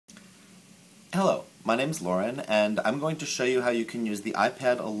Hello, my name's Lauren, and I'm going to show you how you can use the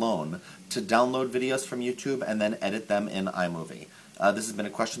iPad alone to download videos from YouTube and then edit them in iMovie. This has been a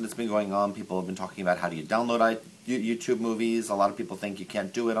question that's been going on. People have been talking about how do you download YouTube movies. A lot of people think you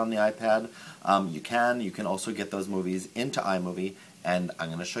can't do it on the iPad. You can. You can also get those movies into iMovie, and I'm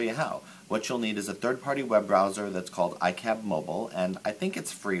going to show you how. What you'll need is a third-party web browser that's called iCab Mobile, and I think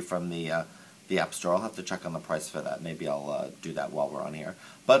it's free from the App Store. I'll have to check on the price for that. Maybe I'll do that while we're on here.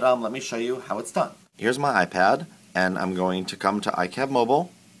 But let me show you how it's done. Here's my iPad, and I'm going to come to iCab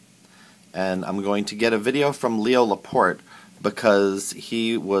Mobile, and I'm going to get a video from Leo Laporte because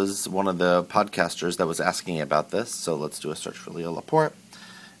he was one of the podcasters that was asking about this. So let's do a search for Leo Laporte,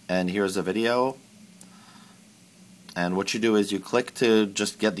 and here's a video. And what you do is you click to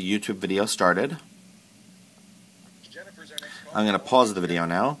just get the YouTube video started. I'm going to pause the video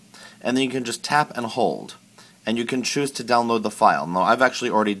now. And then you can just tap and hold, and you can choose to download the file. Now, I've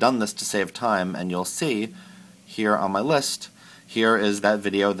actually already done this to save time, and you'll see here on my list, here is that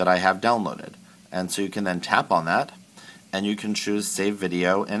video that I have downloaded. And so you can then tap on that, and you can choose Save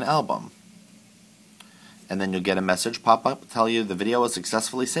Video in Album. And then you'll get a message pop up, tell you the video was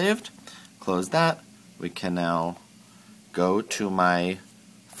successfully saved. Close that. We can now go to my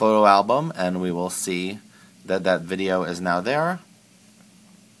photo album, and we will see that that video is now there.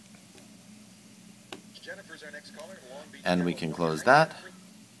 And we can close that.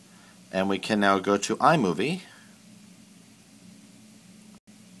 And we can now go to iMovie.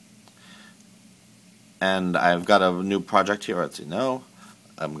 And I've got a new project here. Let's see, no.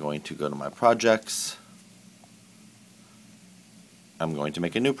 I'm going to go to my projects. I'm going to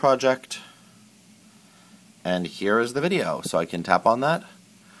make a new project. And here is the video. So I can tap on that.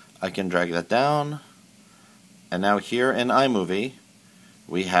 I can drag that down. And now here in iMovie,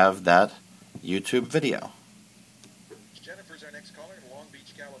 we have that YouTube video.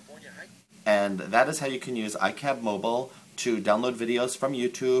 And that is how you can use iCab Mobile to download videos from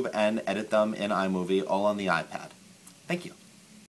YouTube and edit them in iMovie all on the iPad. Thank you.